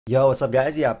Yo, what's up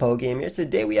guys? Yeah, Pokeaim here.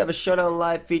 Today we have a Showdown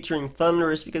live featuring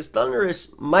Thundurus because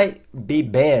Thundurus might be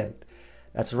banned.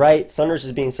 That's right, Thundurus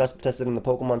is being suspect tested in the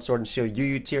Pokemon Sword and Shield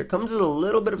UU tier. It comes as a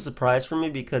little bit of a surprise for me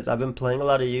because I've been playing a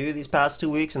lot of UU these past 2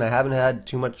 weeks and I haven't had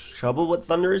too much trouble with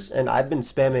Thundurus, and I've been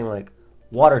spamming like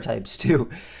water types too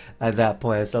at that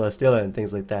point, Celesteela and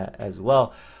things like that as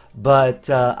well. But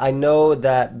I know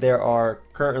that there are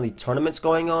currently tournaments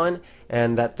going on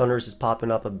and that Thundurus is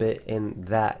popping up a bit in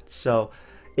that. So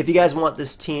if you guys want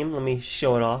this team, let me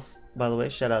show it off. By the way,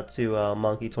 shout out to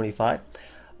Monkey25.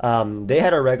 They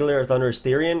had a regular Thundurus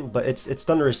Therian, but it's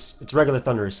Thundurus, it's regular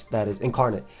Thundurus that is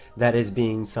Incarnate that is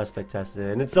being suspect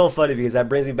tested, and it's so funny because that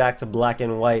brings me back to Black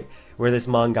and White where this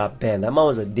Mon got banned. That Mon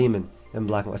was a demon in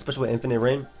Black and White, especially with Infinite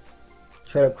Rain,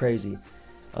 straight up crazy.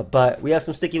 But we have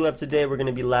some sticky web today. We're going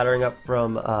to be laddering up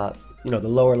from the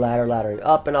lower ladder, laddering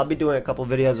up, and I'll be doing a couple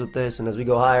videos with this, and as we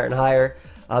go higher and higher,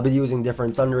 I'll be using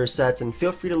different Thundurus sets, and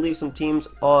feel free to leave some teams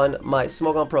on my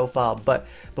Smogon profile. But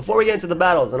before we get into the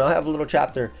battles, and I'll have a little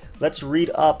chapter, let's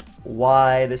read up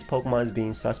why this Pokemon is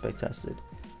being suspect tested.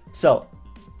 So,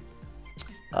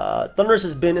 Thundurus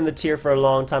has been in the tier for a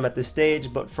long time at this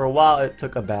stage, but for a while it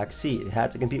took a back seat. It had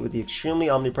to compete with the extremely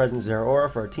omnipresent Zeraora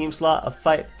for a team slot, a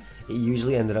fight it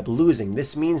usually ended up losing.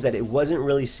 This means that it wasn't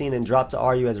really seen and dropped to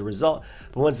RU as a result,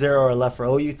 but once Zeraora left for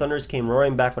OU, Thundurus came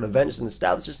roaring back with a vengeance and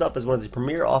established itself as one of the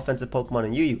premier offensive Pokemon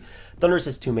in UU. Thundurus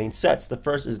has two main sets. The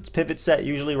first is its pivot set,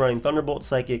 usually running Thunderbolt,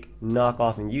 Psychic, Knock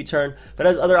Off, and U-Turn, but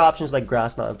has other options like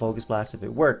Grass Knot and Focus Blast if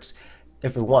it wants.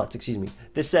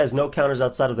 This says no counters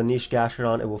outside of the niche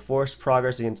Gastrodon. It will force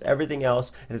progress against everything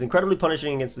else, and is incredibly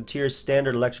punishing against the tier's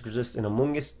standard electric resist in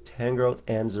Amoonguss, Tangrowth,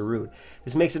 and Zarude.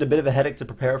 This makes it a bit of a headache to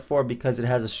prepare for because it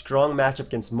has a strong matchup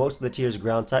against most of the tier's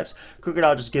ground types.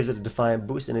 Crocodile just gives it a defiant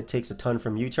boost and it takes a ton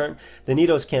from U-Turn. The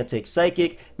Nidos can't take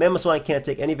Psychic, Mamoswine can't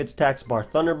take any of its attacks bar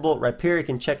Thunderbolt, Rhyperior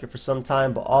can check it for some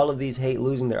time, but all of these hate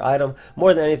losing their item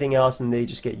more than anything else, and they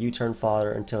just get U-Turn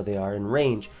fodder until they are in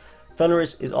range.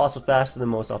 Thundurus is also faster than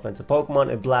most offensive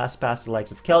Pokemon. It blasts past the likes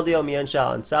of Keldeo,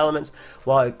 Mienshao, and Salamence,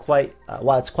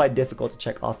 while it's quite difficult to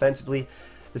check offensively.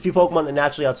 The few Pokemon that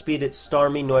naturally outspeed it,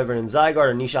 Starmie, Noivern, and Zygarde,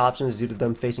 are niche options due to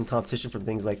them facing competition from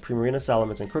things like Primarina,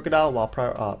 Salamence, and Crocodile, while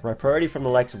priority from the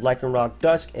likes of Lycanroc,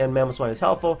 Dusk, and Mamoswine is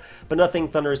helpful, but nothing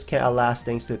Thundurus can't outlast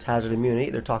thanks to its hazard immunity.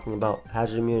 They're talking about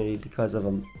hazard immunity because of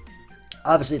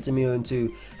obviously it's immune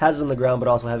to hazards on the ground, but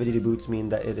also heavy-duty boots mean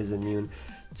that it is immune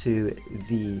to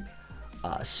the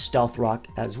Stealth Rock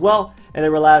as well, and they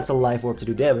rely on Life Orb to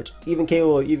do damage. It's even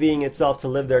capable of EVing itself to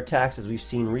live their attacks, as we've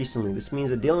seen recently. This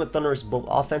means that dealing with Thundurus both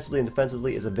offensively and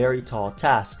defensively is a very tall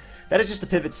task. That is just a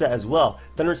pivot set as well.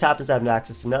 Thundurus happens to have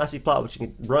access to Nasty Plot, which you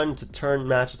can run to turn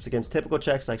matchups against typical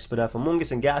checks like Spadef,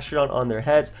 Amoonguss, and Gastrodon on their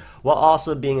heads, while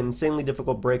also being an insanely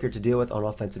difficult breaker to deal with on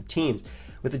offensive teams.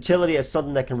 With utility as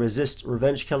something that can resist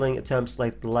revenge killing attempts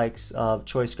like the likes of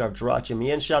Choice Scarf, Jirachi, and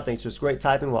Mienshao, thanks to its great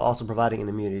typing while also providing an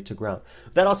immunity to ground.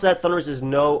 With that all said, Thundurus is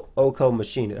no Oko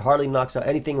machine. It hardly knocks out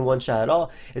anything in one shot at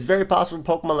all. It's very possible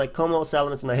for Pokemon like Como,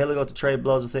 Salamence, and Nihilego to trade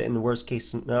blows with it in the worst case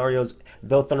scenarios,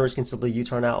 though Thundurus can simply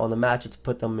U-turn out on the matchup to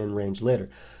put them in range later.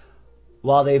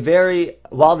 While they're very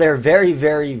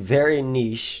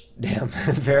niche, damn,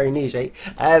 very niche. I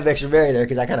had an extra very there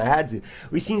because I kind of had to.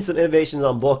 We've seen some innovations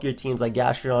on bulkier teams like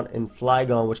Gastrodon and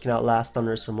Flygon, which can outlast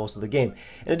Thundurus for most of the game.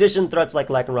 In addition, threats like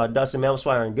Lycanroc, Dust, and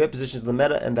Mamoswine are in good positions in the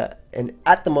meta, and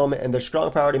at the moment, and their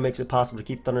strong priority makes it possible to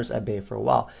keep Thundurus at bay for a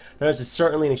while. Thundurus is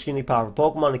certainly an extremely powerful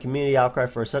Pokemon. The community outcry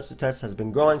for a substitute test has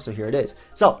been growing, so here it is.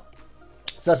 So,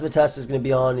 suspect test is going to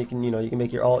be on. You can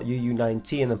make your alt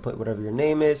UU9T and then put whatever your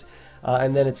name is.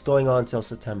 And then it's going on until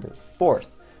September 4th.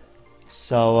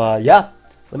 So, yeah.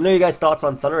 Let me know your guys' thoughts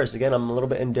on Thundurus. Again, I'm a little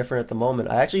bit indifferent at the moment.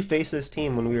 I actually faced this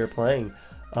team when we were playing.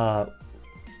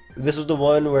 This was the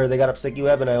one where they got up Sticky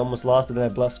Web and I almost lost, but then I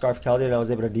bluffed Scarf Keldeo and I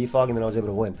was able to defog, and then I was able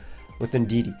to win with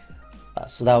Indeedee.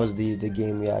 So that was the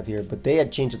game we have here. But they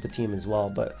had changed up the team as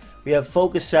well. But we have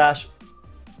Focus Sash.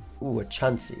 Ooh, a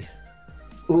Chansey.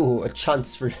 Ooh, a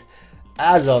chance for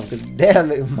Azov, because damn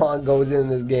it, Mon goes in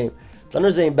this game.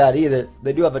 Thundurus ain't bad either.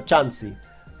 They do have a Chansey,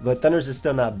 but Thundurus is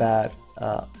still not bad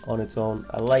on its own.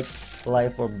 I like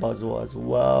Life Orb Buzzwole as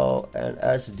well, and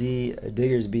SD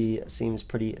Diggersby seems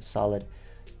pretty solid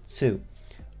too.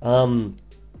 Crook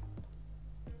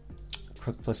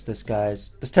plus this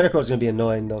guys. This Tentacruel is gonna be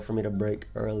annoying though for me to break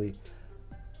early.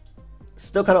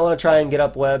 Still kind of want to try and get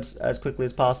up webs as quickly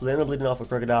as possible. They end up leading off a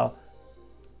Crocodile.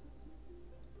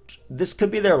 This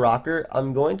could be their rocker.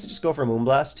 I'm going to just go for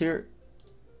Moonblast here.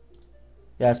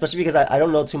 Yeah, especially because I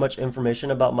don't know too much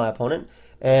information about my opponent,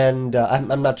 and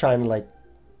I'm not trying to like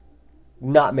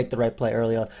not make the right play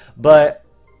early on. But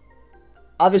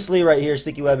Obviously, right here,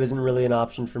 Sticky Web isn't really an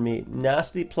option for me.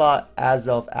 Nasty Plot,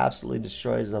 Azelf absolutely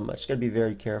destroys them. I just gotta be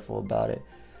very careful about it.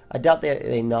 I doubt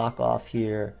they knock off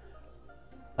here.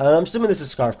 I'm assuming this is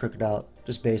Scarf Crocodile,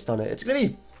 just based on it. It's gonna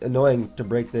be annoying to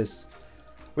break this.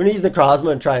 We're gonna use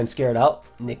Necrozma and try and scare it out.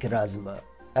 Necrozma.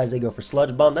 As they go for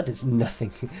Sludge Bomb, that does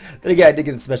nothing. Then again, I did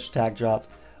get the special attack drop.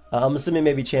 I'm assuming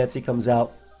maybe Chansey comes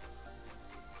out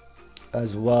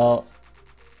as well.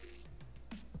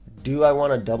 Do I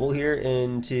want to double here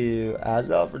into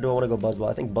Azelf, or do I want to go Buzzwole?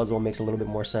 I think Buzzwole makes a little bit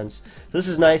more sense. This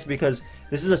is nice because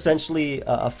this is essentially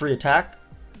a free attack.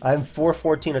 I have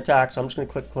 414 attacks, so I'm just going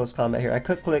to click Close Combat here. I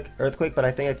could click Earthquake, but I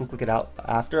think I can click it out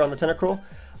after on the Tentacruel,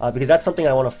 because that's something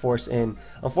I want to force in.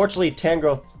 Unfortunately,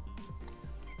 Tangrowth,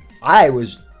 I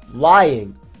was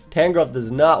lying. Tangrowth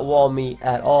does not wall me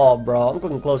at all, bro. I'm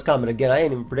clicking Close Combat again. I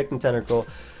ain't even predicting Tentacruel.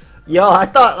 Yo, I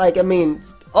thought, like, I mean,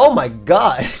 oh my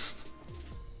god.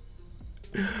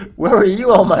 Where were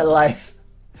you all my life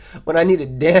when I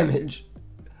needed damage?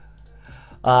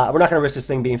 We're not going to risk this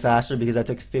thing being faster because I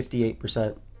took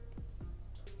 58%.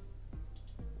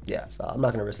 Yeah, so I'm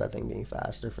not going to risk that thing being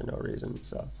faster for no reason.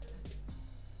 So,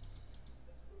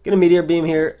 get a Meteor Beam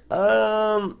here.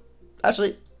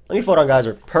 Actually, let me Photon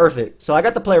Geyser. Perfect. So I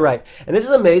got the play right. And this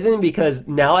is amazing because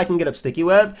now I can get up Sticky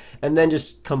Web and then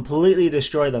just completely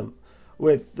destroy them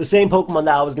with the same Pokemon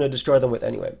that I was going to destroy them with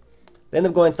anyway. They end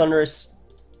up going Thundurus.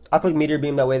 I'll click Meteor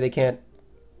Beam, that way they can't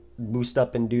boost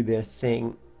up and do their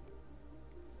thing.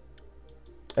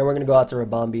 And we're going to go out to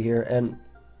Rabombi here. And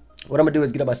what I'm going to do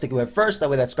is get up my Sticky Web first. That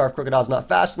way that Scarf Crocodile is not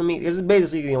faster than me. This is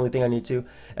basically the only thing I need to.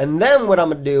 And then what I'm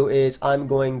going to do is I'm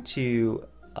going to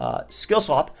Skill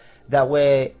Swap. That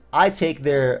way I take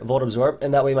their Volt Absorb.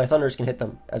 And that way my Thundurus can hit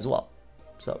them as well.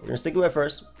 So we're going to Sticky Web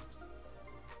first.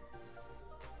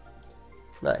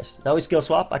 Nice. Now we Skill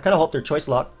Swap. I kind of hope they're Choice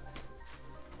Lock.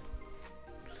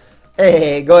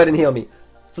 Hey, go ahead and heal me.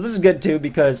 So this is good too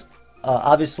because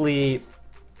obviously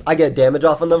I get damage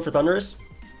off on them for Thundurus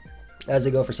as they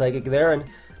go for Psychic there. And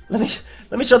let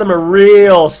me show them a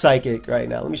real Psychic right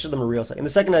now. Let me show them a real Psychic. And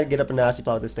the second I get up a Nasty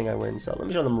Plot with this thing, I win. So let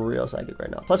me show them a real Psychic right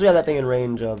now. Plus we have that thing in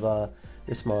range of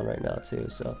Ismon right now too.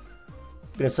 So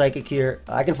gonna Psychic here.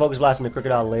 I can Focus Blast into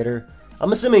Crocodile later.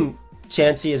 I'm assuming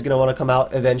Chansey is gonna want to come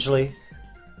out eventually.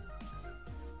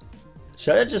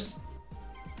 Should I just...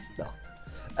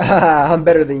 I'm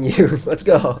better than you. Let's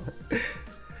go.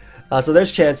 So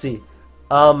there's Chansey.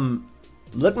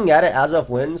 Looking at it, Azelf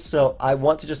wins, so I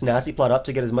want to just Nasty Plot up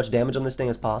to get as much damage on this thing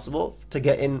as possible to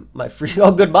get in my free...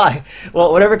 Oh, goodbye.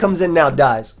 Well, whatever comes in now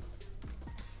dies.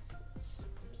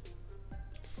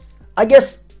 I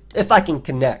guess if I can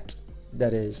connect,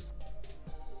 that is.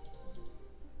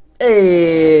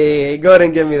 Hey, go ahead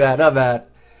and give me that. Not bad.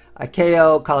 I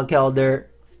KO Conkeldurr.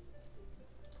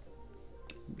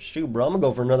 Shoot, bro, I'm gonna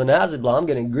go for another Nasty Plot. I'm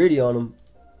getting greedy on him.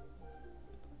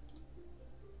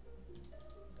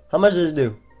 How much does this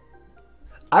do?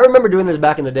 I remember doing this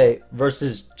back in the day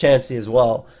versus Chansey as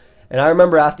well. And I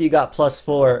remember after you got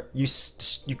 +4,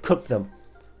 you cooked them.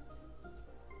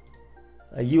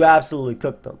 You absolutely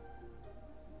cooked them.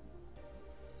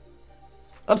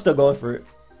 I'm still going for it.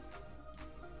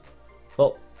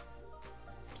 Well,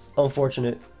 it's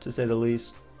unfortunate to say the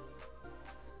least.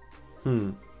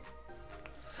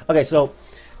 Okay, so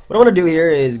what I want to do here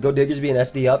is go Diggersby and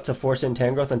SD up to force in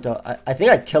Tangrowth until I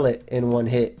think I kill it in one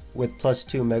hit with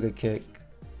 +2 Mega Kick.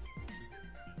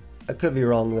 I could be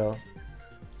wrong though.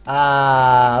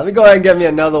 Let me go ahead and get me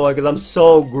another one because I'm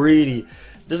so greedy.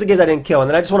 Just in case I didn't kill. And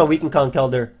then I just want to weaken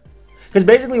Conkeldurr. Because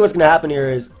basically what's going to happen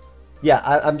here is, yeah,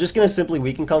 I'm just going to simply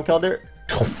weaken Conkeldurr.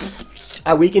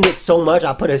 I weakened it so much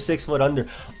I put a 6 foot under.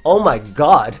 Oh my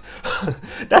god.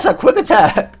 That's a quick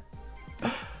attack.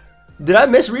 Did I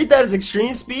misread that as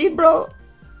extreme speed, bro?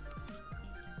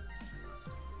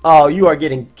 Oh, you are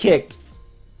getting kicked.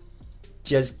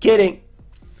 Just kidding.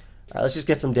 Alright, let's just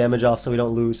get some damage off so we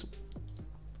don't lose.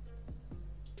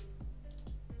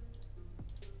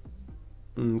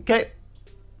 Okay.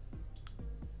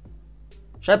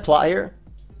 Should I plot here?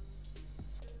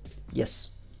 Yes.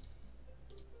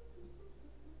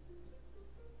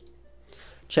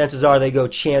 Chances are they go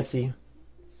Chansey.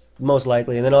 Most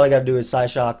likely, and then all I gotta do is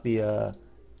Psyshock the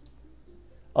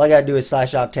all I gotta do is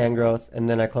Psyshock Tangrowth, and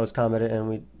then I Close Combat it,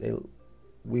 and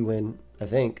we win, I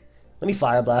think. Let me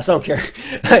Fire Blast, I don't care.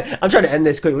 I'm trying to end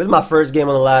this quick. This is my first game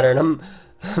on the ladder, and I'm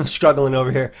struggling over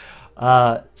here.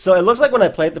 So it looks like when I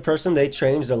played the person, they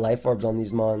changed their life orbs on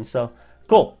these mons, so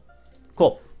cool.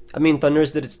 I mean,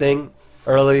 Thundurus did its thing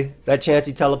early. That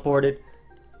Chansey teleported.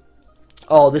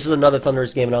 Oh, this is another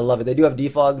Thundurus game, and I love it. They do have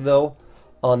Defog though.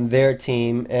 on their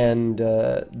team, and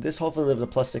this hopefully lives a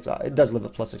 +6. It does live a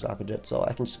 +6 Aqua Jet, so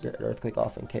I can just get Earthquake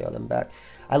off and KO them back.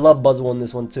 I love Buzzwole in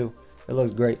this one too. It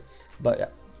looks great. But yeah,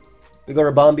 we go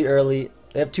Rabombi early.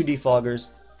 They have 2 Defoggers.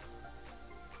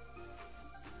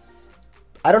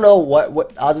 I don't know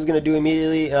what Oz is gonna do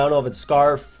immediately, and I don't know if it's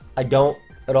Scarf. I don't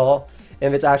at all.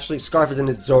 And if it's actually Scarf, isn't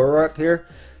it Zoroark here?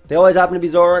 They always happen to be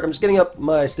Zoroark. I'm just getting up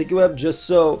my Sticky Web just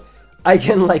so I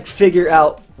can like figure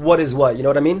out what is what. You know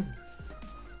what I mean?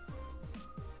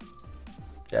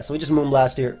 Yeah. So we just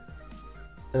Moonblast here,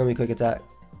 and then we Quick Attack.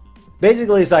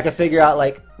 Basically, so I can figure out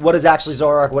like what is actually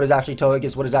Zoroark, what is actually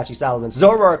Togekiss, what is actually Salamence.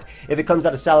 Zoroark, if it comes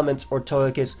out of Salamence or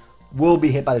Togekiss, will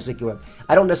be hit by the Sticky Web.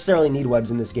 I don't necessarily need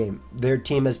webs in this game. Their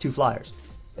team has 2 flyers,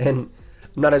 and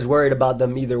I'm not as worried about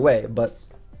them either way. But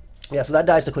yeah, so that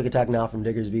dies to Quick Attack now from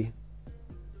Diggersby.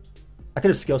 I could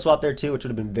have skill swapped there too, which would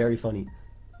have been very funny.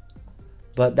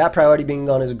 But that priority being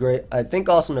gone is great. I think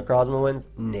also Necrozma wins.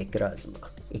 Necrozma.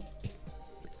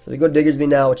 So we go Diggersby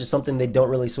now, which is something they don't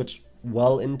really switch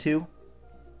well into.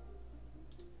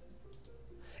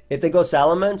 If they go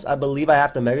Salamence, I believe I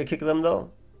have to Mega Kick them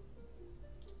though.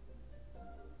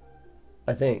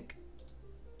 I think.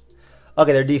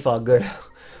 Okay, they're defog, good.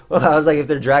 Well, I was like, if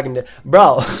they're Dragon,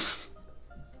 bro,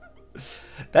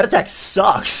 that attack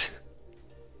sucks.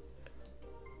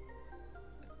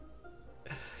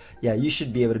 Yeah, you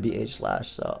should be able to beat H-Slash,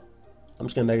 so I'm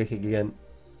just gonna Mega Kick again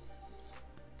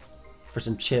for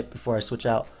some chip before I switch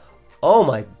out. Oh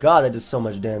my god, that does so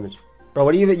much damage. Bro,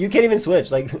 what do you can't even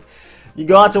switch. Like, you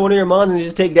go out to one of your mons and you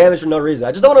just take damage for no reason.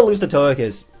 I just don't want to lose to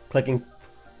Togekiss clicking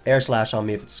Air Slash on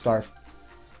me if it's Scarf.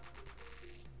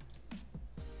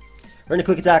 We're gonna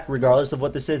Quick Attack regardless of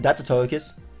what this is. That's a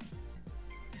Togekiss.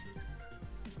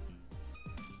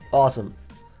 Awesome.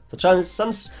 So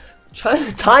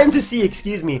time to see,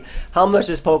 excuse me, how much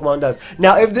this Pokemon does.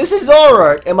 Now, if this is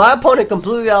Zoroark and my opponent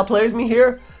completely outplays me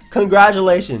here,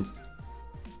 congratulations.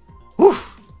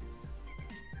 Woof.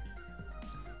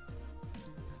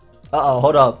 Uh-oh,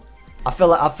 hold up. I'm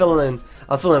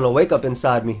feeling a wake up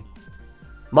inside me.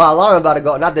 My alarm about to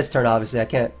go, not this turn obviously, I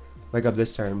can't wake up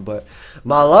this turn, but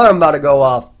my alarm about to go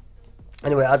off.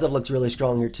 Anyway, Azov looks really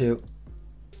strong here too.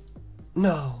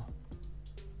 No.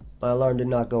 My alarm did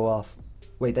not go off.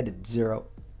 Wait, that did 0.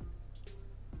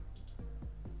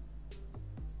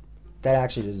 That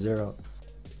actually did 0.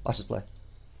 Watch this play.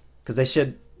 Because they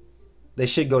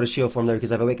should go to shield form there,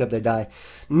 because if I wake up they die.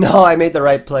 No, I made the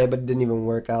right play, but it didn't even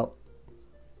work out.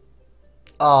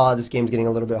 Oh, this game's getting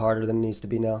a little bit harder than it needs to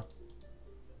be now.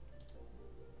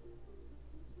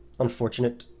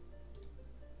 Unfortunate.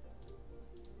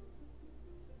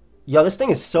 Yo, this thing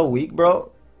is so weak,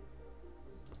 bro.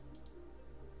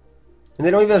 And they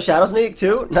don't even have Shadow Sneak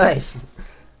too? Nice.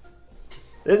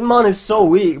 This mon is so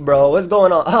weak, bro. What's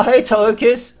going on? Oh, hey,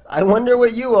 Togekiss. I wonder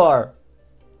what you are.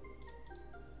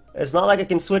 It's not like I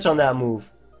can switch on that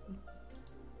move.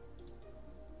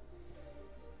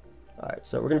 Alright,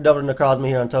 so we're going to double Necrozma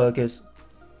here on Togekiss.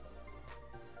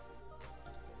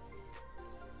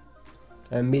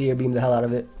 And Meteor Beam the hell out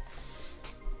of it.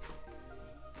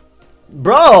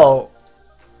 Bro!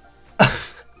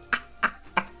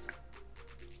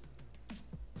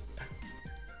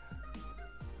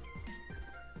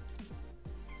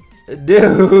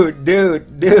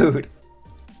 Dude.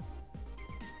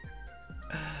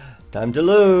 Time to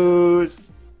lose.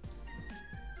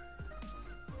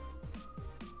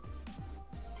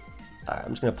 Alright,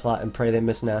 I'm just gonna plot and pray they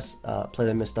miss play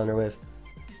they miss Thunder Wave.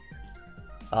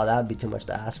 Oh, that would be too much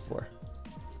to ask for.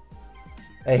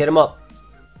 Hey, hit him up.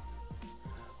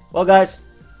 Well, guys,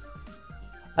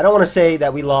 I don't want to say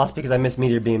that we lost because I missed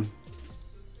Meteor Beam,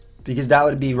 because that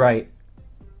would be right.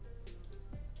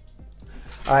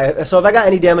 Alright, so if I got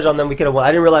any damage on them, we could have won.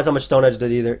 I didn't realize how much Stone Edge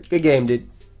did either. Good game, dude.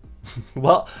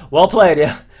 well played,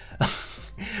 yeah.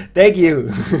 Thank you.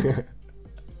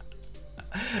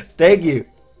 Thank you.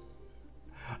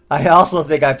 I also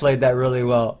think I played that really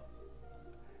well.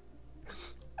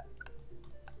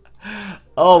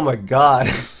 Oh my god.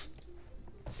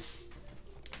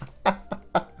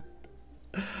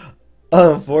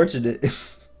 Unfortunate.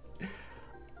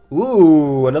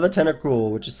 Ooh, another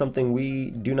Tentacruel, which is something we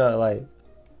do not like.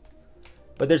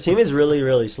 But their team is really,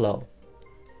 really slow.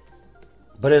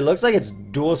 But it looks like it's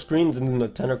dual screens in the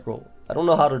Tentacruel. I don't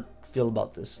know how to feel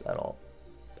about this at all.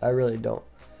 I really don't.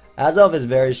 Azov is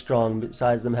very strong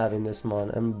besides them having this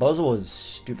mon. And Buzzwole is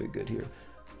stupid good here.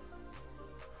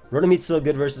 Rotomeat's still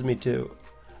good versus me too.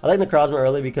 I like Necrozma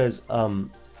early because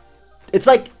it's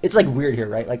like weird here,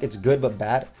 right? Like it's good but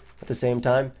bad at the same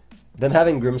time. Them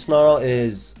having Grimmsnarl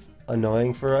is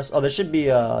annoying for us. Oh, there should be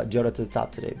Joda to the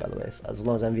top today, by the way, as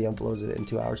long as MVM blows it in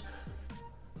 2 hours.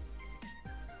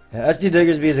 Yeah, SD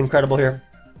Diggersby is incredible here.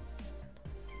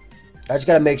 I just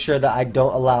gotta make sure that I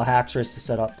don't allow Haxorus to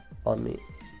set up on me.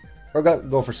 Or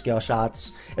go for scale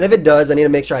shots. And if it does, I need to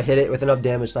make sure I hit it with enough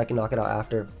damage so I can knock it out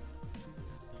after.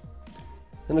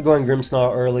 Then they're going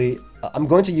Grimmsnarl early. I'm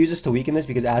going to use this to weaken this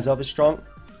because Azelf is strong.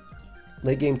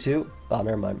 Late game 2. Oh,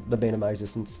 never mind. The bane of my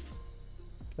existence.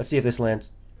 Let's see if this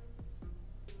lands.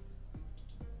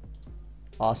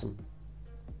 Awesome.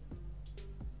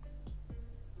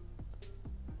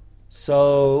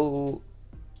 So,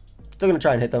 still gonna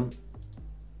try and hit them.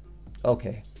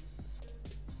 Okay.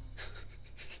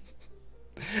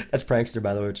 That's Prankster,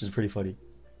 by the way, which is pretty funny.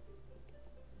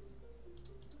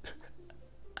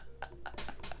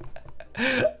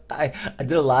 I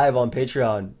did a live on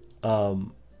Patreon. Oh,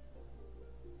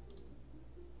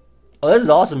 this is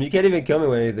awesome. You can't even kill me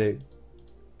with anything.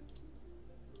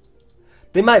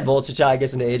 They might Vulture Chat, I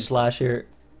guess, into Age Slash here.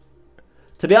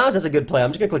 To be honest, that's a good play. I'm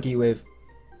just gonna click Heat Wave.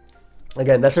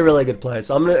 Again, that's a really good play.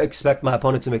 So I'm gonna expect my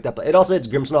opponent to make that play. It also hits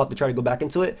Grimmsnarl if they try to go back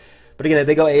into it. But again, if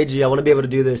they go AG, I want to be able to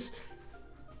do this.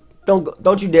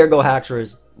 Don't you dare go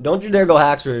Haxorus. Don't you dare go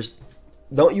Haxorus.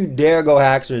 Don't you dare go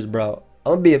Haxorus, bro.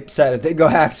 I'm gonna be upset if they go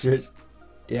Haxorus.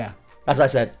 Yeah, that's what I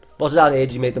said. Vulture Chat and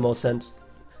AG made the most sense.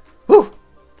 Whew!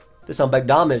 This sounds big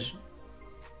damage.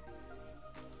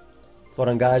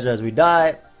 Photon Geyser as we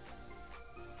die.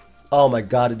 Oh my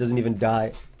god, it doesn't even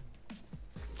die.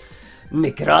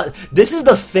 This is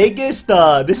the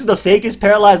fakest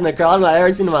paralyzed Necrozma I've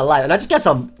ever seen in my life. And I just got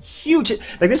some huge,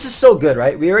 like, this is so good,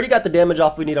 right? We already got the damage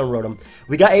off we need on Rotom.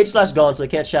 We got H/slash gone, so they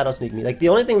can't Shadow Sneak me. Like, the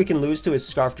only thing we can lose to is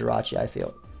Scarf Jirachi, I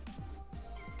feel.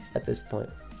 At this point.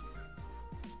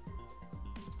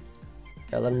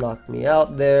 Yeah, let him knock me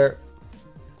out there.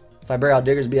 If I bury out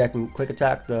Diggersby, I can quick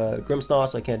attack the Grimmsnarl,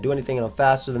 so I can't do anything, and I'm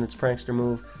faster than its Prankster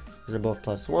move. Because they're both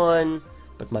 +1,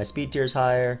 but my speed tier is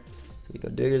higher. So we go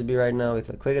Diggersby right now, we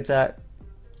click quick attack.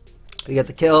 We get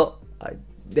the kill.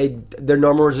 Their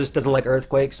normal resist doesn't like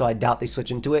Earthquake, so I doubt they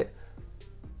switch into it.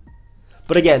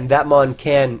 But again, that Mon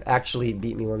can actually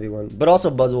beat me 1v1. But also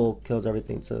Buzzwole kills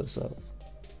everything too, so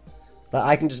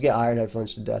I can just get Iron Head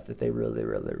flinched to death if they really,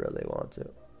 really, really want to.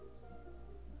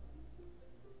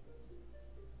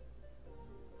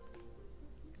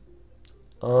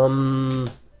 I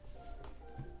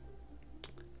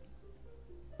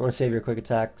want to save your quick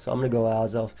attack, so I'm going to go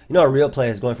Azelf. You know, a real play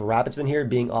is going for Rapid Spin here,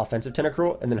 being offensive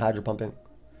Tentacruel, and then Hydro Pumping.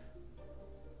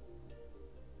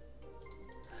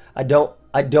 I don't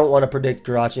want to predict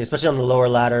Jirachi, especially on the lower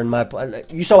ladder. In my,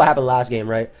 you saw what happened last game,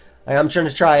 right? I'm trying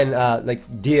to try and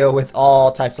like deal with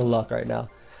all types of luck right now.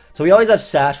 So we always have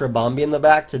Sash Rabombi in the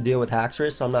back to deal with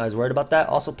Haxorus, so I'm not as worried about that.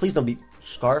 Also, please don't be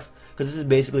Scarf, because this is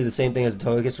basically the same thing as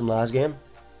Togekiss from last game.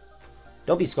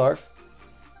 Don't be Scarf.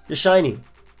 You're shiny.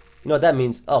 You know what that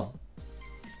means? Oh, well,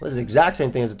 this is the exact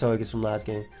same thing as the Togekiss from last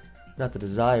game. Not the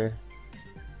Desire.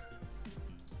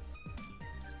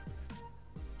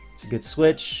 It's a good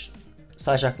switch.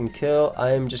 Psyshock can kill.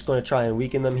 I am just going to try and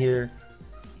weaken them here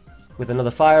with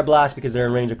another Fire Blast because they're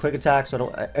in range of Quick Attack, so I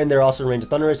don't, and they're also in range of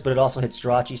Thundurus, but it also hits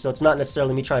Jirachi, so it's not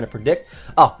necessarily me trying to predict.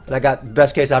 Oh, and I got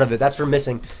best case out of it. That's for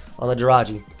missing on the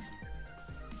Jirachi.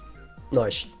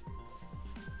 Nice.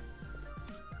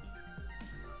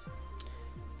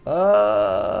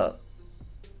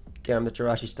 Damn, the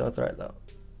Jirachi's still a threat though.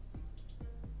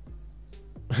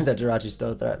 That Jirachi's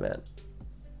still a threat, man.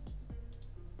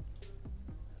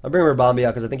 I'll bring Rabombi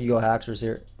out because I think you go Haxorus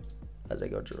here as I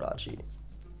go Jirachi.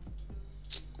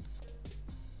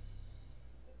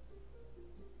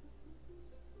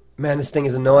 Man, this thing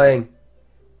is annoying.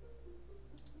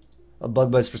 I'll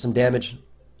Bug Buzz for some damage.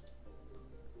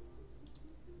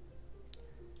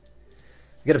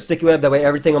 Get up Sticky Web, that way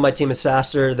everything on my team is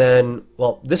faster than,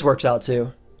 well, this works out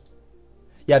too.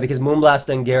 Yeah, because Moonblast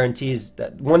then guarantees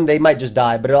that, one, they might just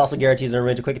die, but it also guarantees their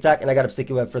range of Quick Attack, and I got up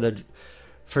Sticky Web for the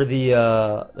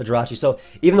Jirachi. So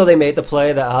even though they made the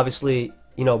play that obviously,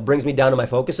 you know, brings me down to my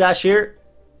Focus Sash here,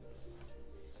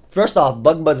 first off,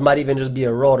 Bug Buzz might even just be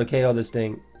a roll to KO this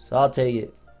thing, so I'll take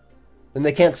it. Then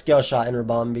they can't Scale Shot in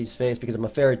Rabombi's face because I'm a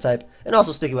Fairy type, and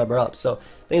also Sticky Web are up, so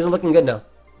things are looking good now.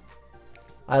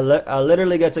 I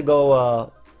literally get to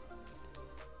go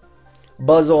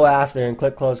Buzzle after and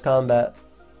click Close Combat.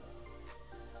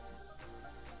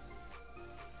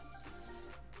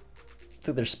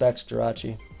 Click their Specs,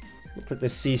 Jirachi. Click the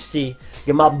CC.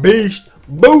 Get my beast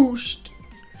boost.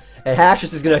 And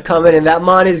Haxorus is going to come in and that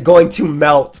Mon is going to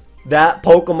melt. That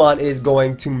Pokemon is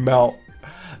going to melt.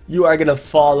 You are going to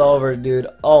fall over, dude.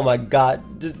 Oh my god.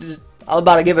 I'm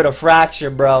about to give it a fracture,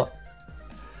 bro.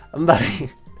 I'm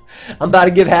about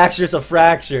to give Haxorus a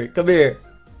fracture. Come here.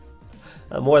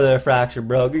 More than a fracture,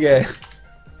 bro. Okay.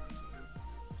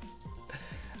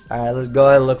 Alright, let's go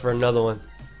ahead and look for another one.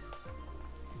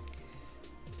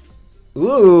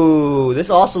 Ooh, this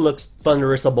also looks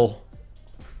Thundurusable.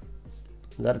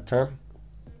 Is that a term?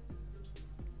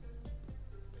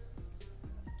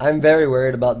 I'm very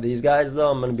worried about these guys though,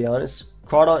 I'm going to be honest.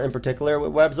 Crawdon in particular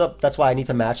with webs up, that's why I need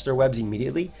to match their webs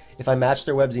immediately. If I match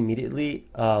their webs immediately,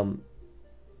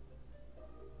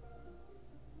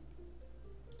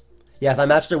 yeah, if I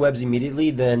match their webs immediately,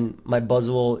 then my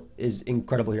Buzzwole is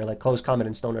incredible here. Like Close Combat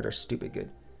and Stoned are stupid good.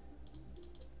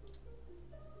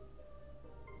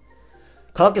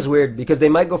 Conk is weird because they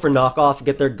might go for knockoff,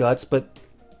 get their guts, but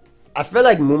I feel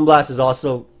like Moonblast is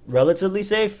also relatively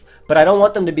safe, but I don't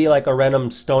want them to be like a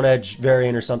random Stone Edge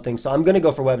variant or something, so I'm going to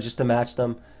go for webs just to match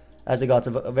them as they got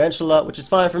to Eventula, which is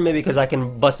fine for me because I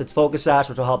can bust its Focus Sash,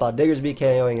 which will help out Diggersby,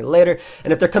 KOing it later.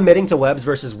 And if they're committing to webs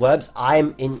versus webs,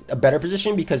 I'm in a better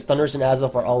position because Thundurus and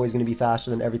Azelf are always going to be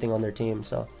faster than everything on their team.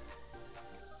 So,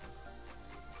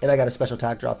 and I got a special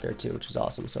attack drop there too, which is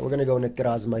awesome. So we're going to go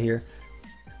Nicarazma here.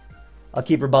 I'll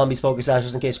keep Rabambi's Focus Sash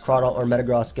just in case Crawdon or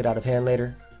Metagross get out of hand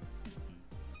later.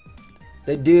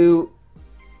 They do,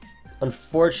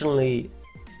 unfortunately,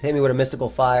 hit me with a Mystical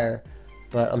Fire,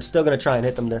 but I'm still going to try and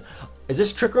hit them there. Is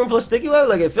this Trick Room plus Sticky Web?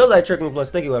 Like, it feels like Trick Room plus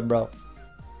Sticky Web, bro.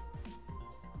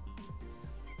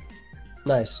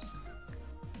 Nice.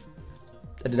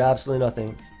 It did absolutely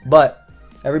nothing. But,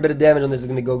 every bit of damage on this is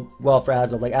going to go well for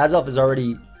Azelf. Like, Azelf is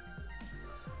already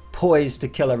poised to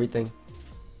kill everything.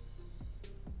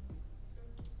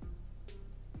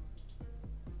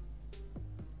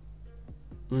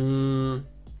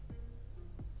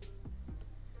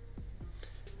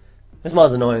 This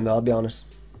mod's annoying though, I'll be honest.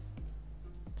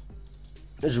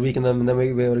 Just weaken them and then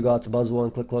we'll be able to go out to Buzzwole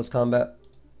and click Close Combat.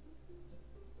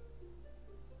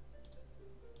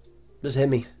 Just hit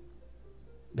me.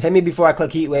 Hit me before I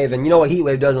click Heat Wave, and you know what Heat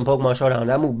Wave does in Pokemon Showdown?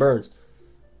 That move burns.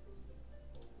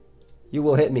 You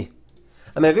will hit me.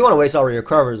 I mean, if you want to waste all of your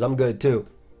covers, I'm good too.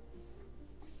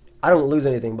 I don't lose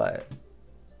anything by it.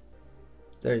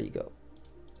 There you go.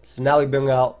 So now we bring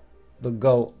out the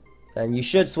GOAT. And you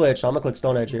should switch. So I'm going to click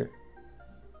Stone Edge here.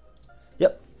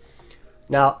 Yep.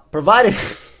 Now, provided...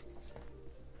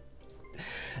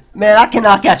 Man, I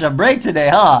cannot catch a break today,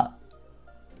 huh?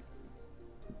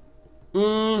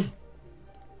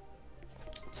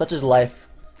 Such is life.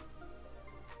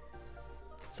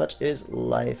 Such is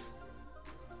life.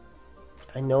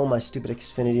 I know my stupid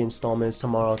Xfinity installment is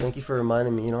tomorrow. Thank you for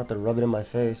reminding me. You don't have to rub it in my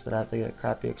face that I have to get a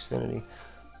crappy Xfinity.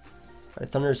 Alright,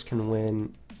 Thundurus can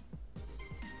win.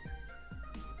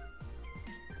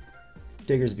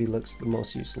 Diggersby looks the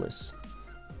most useless.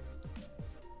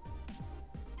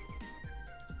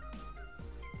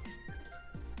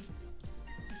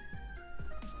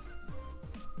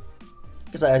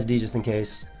 Guess I SD just in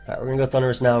case. Alright, we're gonna go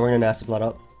Thundurus now. We're gonna Nasty Plot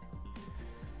up.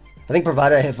 I think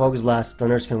provided I hit Focus Blast,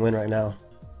 Thundurus can win right now.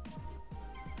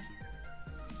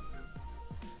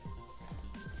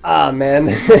 Ah, man.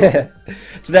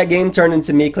 So that game turned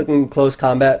into me clicking Close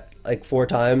Combat like 4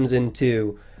 times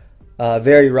into a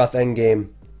very rough end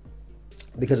game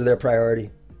because of their priority.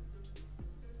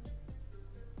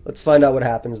 Let's find out what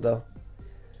happens though.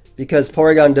 Because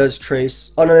Porygon does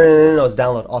trace... Oh, no, it's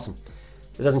download. Awesome.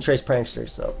 It doesn't trace Pranksters,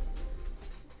 so...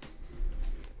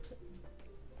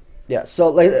 Yeah, so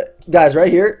like, guys,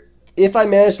 right here, if I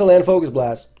manage to land Focus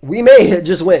Blast, we may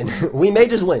just win. We may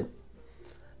just win.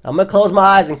 I'm going to close my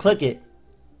eyes and click it.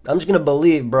 I'm just going to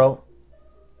believe, bro.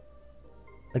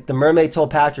 Like the mermaid told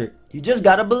Patrick, you just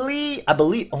got to believe. I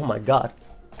believe. Oh, my God.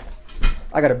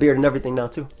 I got a beard and everything now,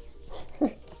 too.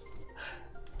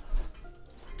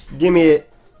 Give me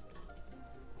it.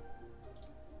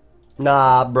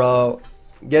 Nah, bro.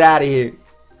 Get out of here.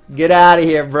 Get out of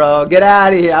here, bro. Get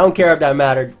out of here. I don't care if that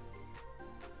mattered.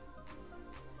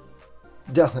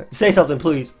 Say something,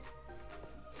 please.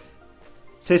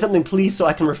 Say something, please, so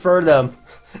I can refer them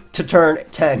to turn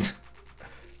 10.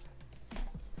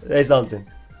 Say something.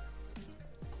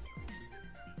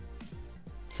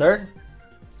 Sir?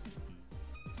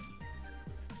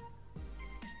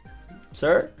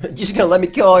 Sir? You just gonna let me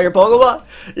kill all your Pokemon?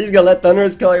 You just gonna let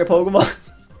Thundurus kill all your Pokemon?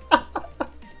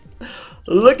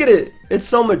 Look at it. It's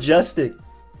so majestic.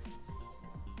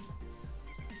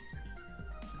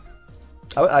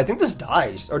 I think this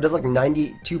dies, or does like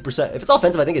 92%. If it's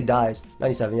offensive, I think it dies.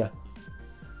 97, yeah.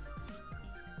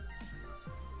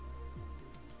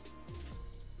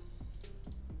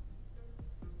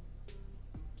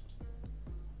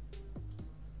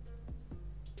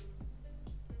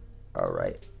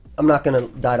 Alright. I'm not going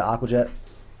to die to Aqua Jet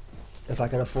if I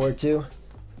can afford to.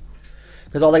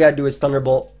 Because all I got to do is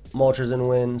Thunderbolt, Moltres, and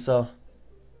win, so...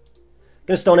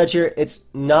 Gonna Stone Edge here. It's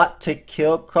not to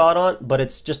kill Crawdon, but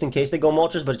it's just in case they go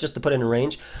Moltres, but it's just to put it in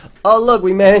range. Oh, look,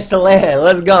 we managed to land.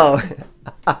 Let's go.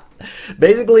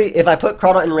 Basically, if I put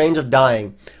Crawdon in range of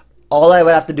dying, all I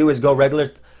would have to do is go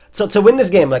regular. So to win this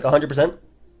game, like 100%,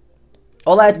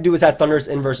 all I had to do was have Thundurus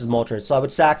in versus Moltres. So I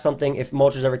would sack something. If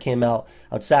Moltres ever came out,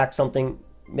 I would sack something.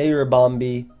 Maybe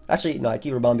Rabombi. Actually, no, I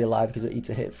keep Rabombi alive because it eats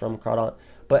a hit from Crawdon.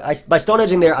 But by Stone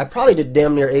Edging there, I probably did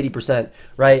damn near 80%,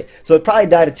 right? So it probably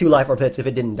died at 2 life orb hits if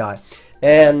it didn't die.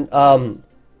 And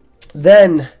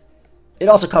then it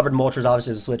also covered Moltres,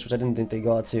 obviously, as a switch, which I didn't think they'd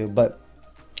go out to. But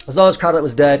as long as Crawdon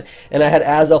was dead, and I had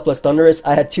Azelf plus Thundurus,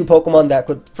 I had 2 Pokemon that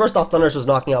could... First off, Thundurus was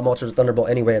knocking out Moltres with Thunderbolt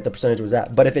anyway at the percentage it was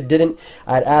at. But if it didn't,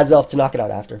 I had Azelf to knock it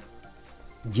out after.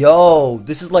 Yo,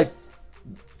 this is like...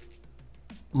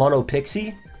 Mono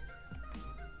Pixie?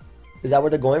 Is that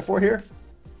what they're going for here?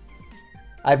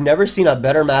 I've never seen a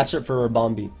better matchup for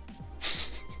Rabombi.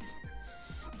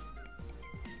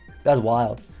 That's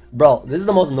wild. Bro, this is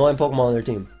the most annoying Pokemon on their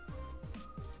team.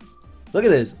 Look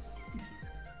at this.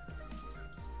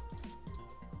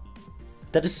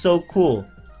 That is so cool.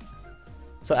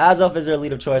 So Azelf is their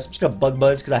lead of choice. I'm just gonna Bug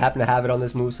Buzz because I happen to have it on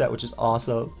this moveset, which is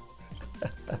awesome.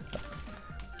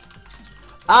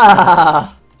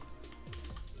 Ah!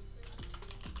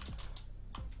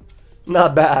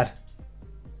 Not bad.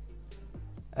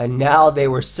 And now they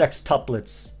were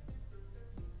sextuplets.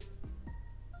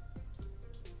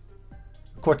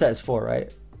 Quartet is 4,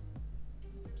 right?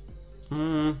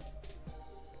 Yeah,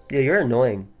 you're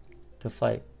annoying to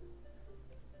fight.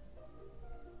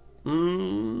 I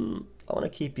want to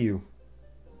keep you.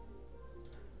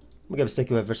 I'm gonna stick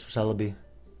you with versus Celebi.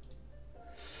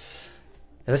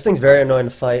 Yeah, this thing's very annoying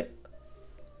to fight.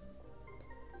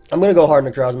 I'm gonna go hard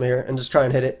Necrozma here and just try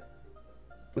and hit it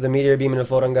with a Meteor Beam and a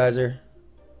Photon Geyser.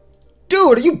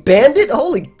 Dude, are you Bandit?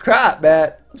 Holy crap,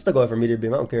 man. I'm still going for Meteor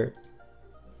Beam. I don't care.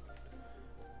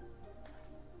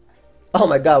 Oh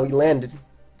my god, we landed.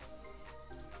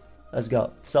 Let's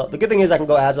go. So the good thing is I can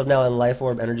go as of now in Life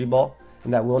Orb Energy Ball,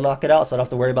 and that will knock it out, so I don't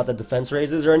have to worry about the defense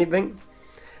raises or anything.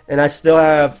 And I still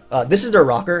have... this is their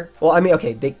rocker. Well, I mean,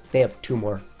 okay, they have 2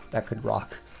 more that could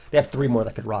rock. They have 3 more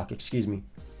that could rock, excuse me.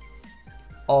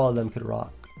 All of them could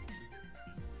rock.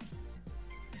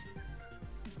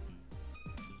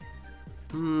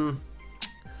 I'm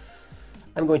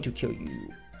going to kill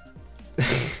you.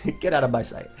 Get out of my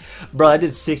sight. Bro, I did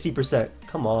 60%.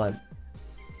 Come on.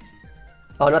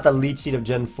 Oh, not the Leech Seed of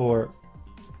Gen 4.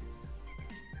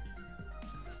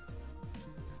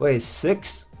 Wait,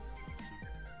 6?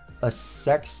 A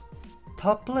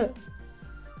sextuplet?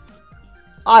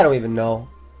 I don't even know.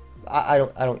 I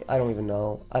don't even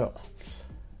know.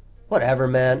 Whatever,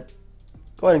 man.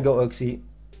 Go ahead and go Uxie.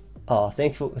 Oh,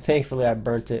 thankfully I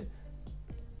burnt it.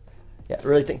 Yeah,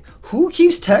 really think. Who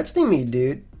keeps texting me,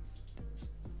 dude?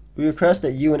 We request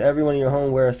that you and everyone in your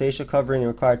home wear a facial covering and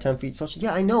require 10 feet social.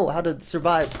 Yeah, I know how to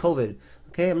survive COVID.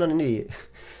 Okay, I'm not an idiot.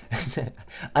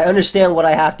 I understand what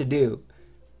I have to do.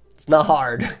 It's not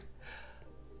hard.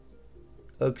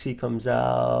 Uxie comes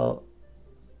out.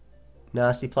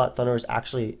 Nasty Plot Thundurus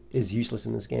actually is useless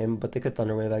in this game, but they could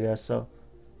Thunder Wave, I guess. So,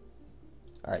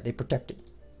 all right, they protected.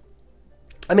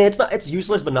 I mean, it's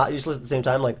useless, but not useless at the same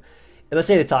time. Like, let's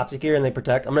say they Toxic here and they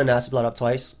protect. I'm gonna Nasty Plot up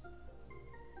twice.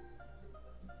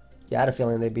 Yeah, I had a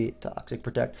feeling they beat Toxic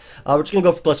Protect. We're just gonna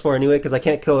go for +4 anyway because I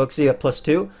can't kill Uxie at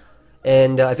 +2,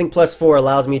 and I think +4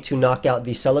 allows me to knock out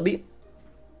the Celebi.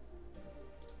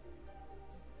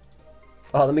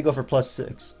 Oh, let me go for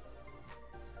 +6.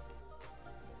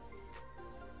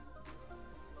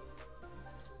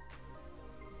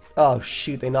 Oh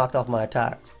shoot, they knocked off my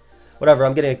attack. Whatever,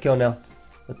 I'm getting a kill now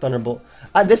with Thunderbolt.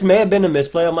 This may have been a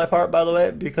misplay on my part, by the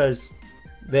way, because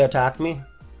they attacked me.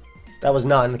 That was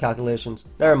not in the calculations.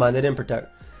 Never mind, they didn't protect.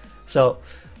 So,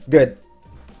 good.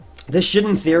 This should,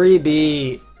 in theory,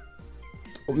 be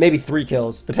maybe 3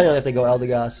 kills, depending on if they go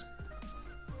Eldegoss.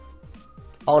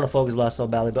 I want to focus Blast so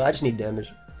badly, but I just need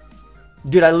damage.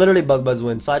 Dude, I literally Bug Buzz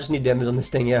win, so I just need damage on this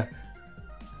thing, yeah.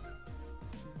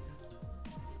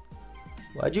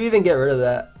 Why'd you even get rid of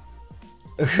that?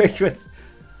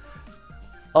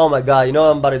 Oh my god, you know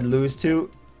what I'm about to lose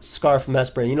to? Scarf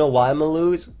Mesprit. You know why I'm going to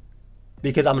lose?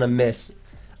 Because I'm going to miss.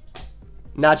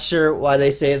 Not sure why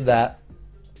they saved that.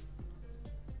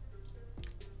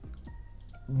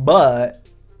 But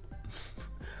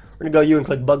we're going to go you and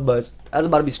click Bug Buzz. That's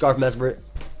about to be Scarf Mesprit.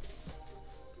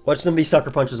 Watch them be Sucker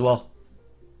Punch as well.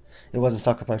 It wasn't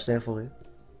Sucker Punch, thankfully.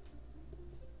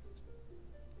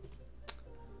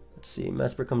 Let's see.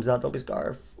 Mesprit comes out. Don't be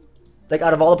Scarf. Like,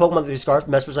 out of all the Pokemon that be Scarf,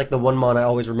 Mesprit's like the one mon I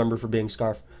always remember for being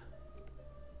Scarf.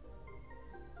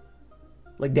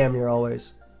 Like, damn near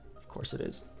always. Of course it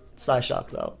is. Psyshock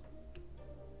though,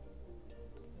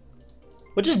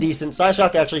 which is decent.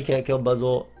 Psyshock actually can't kill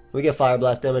Buzzwole. We get Fire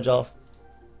Blast damage off.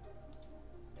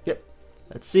 Yep.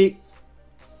 Let's see.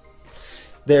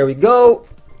 There we go.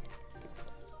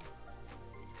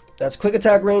 That's quick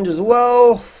attack range as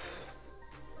well.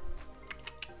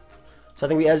 So I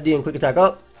think we SD and quick attack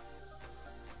up.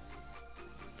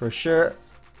 For sure.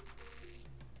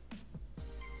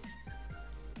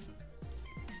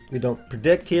 We don't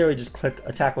predict here, we just click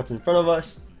attack what's in front of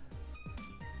us.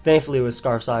 Thankfully it was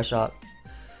Scarf Psyshock.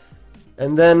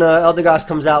 And then Eldegoss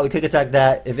comes out, we quick attack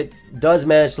that. If it does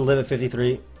manage to live at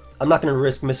 53, I'm not going to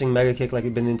risk missing Mega Kick like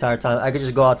we've been the entire time. I could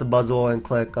just go out to Buzzwole and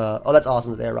click, oh that's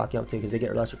awesome that they have Rocky Jump too because they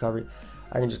get less recovery.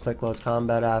 I can just click Close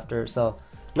Combat after, so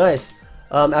nice.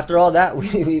 After all that,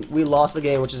 we lost the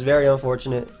game, which is very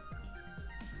unfortunate.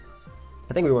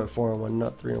 I think we went 4-1,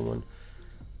 not 3-1.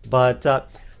 But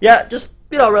yeah, just,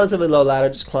 you know, relatively low ladder,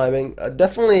 just climbing.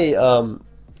 Definitely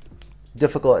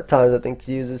difficult at times, I think,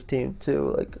 to use this team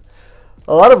too. Like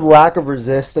a lot of lack of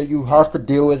resist that you have to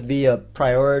deal with via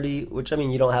priority, which I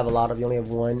mean you don't have a lot of, you only have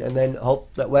one, and then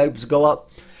hope that waves go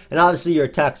up. And obviously your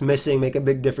attacks missing make a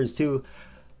big difference too.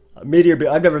 Meteor Beam,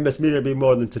 I've never missed Meteor Beam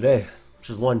more than today, which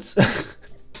is once,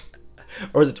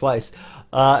 or was it twice?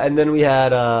 And then we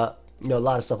had you know, a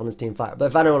lot of stuff on this team fire. But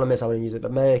if I didn't want to miss, I wouldn't use it.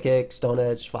 But Mega Kick, Stone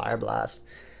Edge, Fire Blast.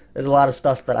 There's a lot of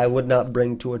stuff that I would not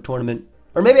bring to a tournament,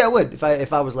 or maybe I would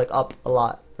if I was like up a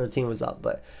lot or the team was up.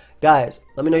 But guys,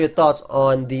 let me know your thoughts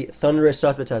on the Thundurus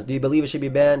Suspect test. Do you believe it should be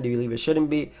banned? Do you believe it shouldn't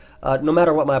be? No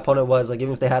matter what my opponent was, like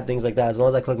even if they had things like that, as long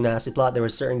as I click Nasty Plot, there were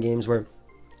certain games where,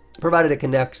 provided it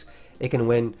connects, it can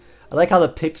win. I like how the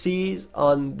pixies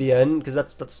on the end, because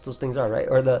that's those things are, right?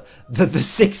 Or the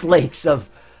 6 lakes of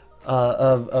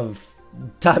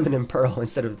Diamond and Pearl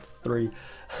instead of 3.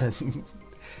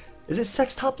 Is it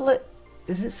sextuplet?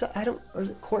 Is it? I don't. Or is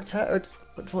it quartet? Or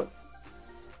what?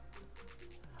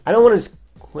 I don't want his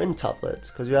quintuplets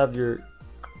because you have your.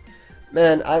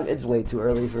 Man, it's way too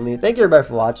early for me. Thank you everybody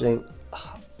for watching.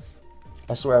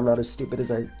 I swear I'm not as stupid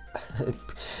as I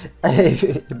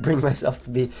bring myself to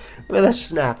be. I mean, that's just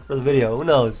snap for the video. Who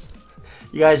knows?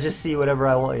 You guys just see whatever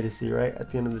I want you to see, right?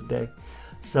 At the end of the day.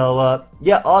 So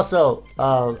yeah. Also,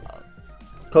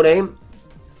 code AIM.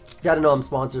 You gotta know I'm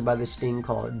sponsored by this thing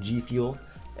called G Fuel,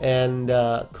 and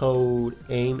code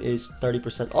AIM is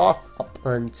 30% off up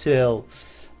until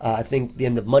I think the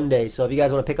end of Monday. So if you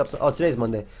guys want to pick up some, oh, today's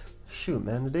Monday. Shoot,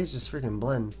 man, the days just freaking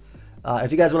blend.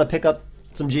 If you guys want to pick up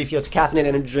some G Fuel, it's a caffeinated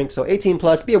energy drink, so 18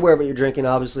 plus. Be aware of what you're drinking.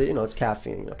 Obviously, you know it's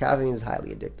caffeine. You know, caffeine is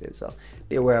highly addictive, so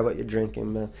be aware of what you're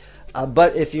drinking, man.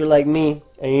 But if you're like me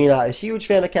and you're not a huge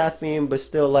fan of caffeine, but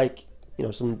still like, you know,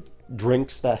 some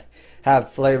drinks that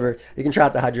have flavor, you can try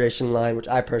out the hydration line, which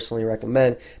I personally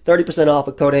recommend. 30% off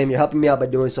with code AIM. You're helping me out by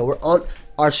doing so. We're on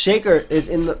our shaker is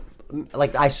in the,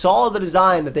 like, I saw the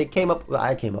design that they came up, well,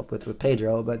 I came up with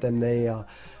Pedro, but then they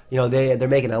you know, they're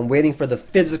making it. I'm waiting for the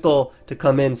physical to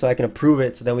come in so I can approve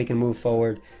it, so then we can move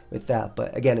forward with that.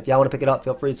 But again, if y'all want to pick it up,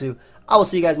 feel free to. I will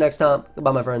see you guys next time.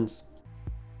 Goodbye, my friends.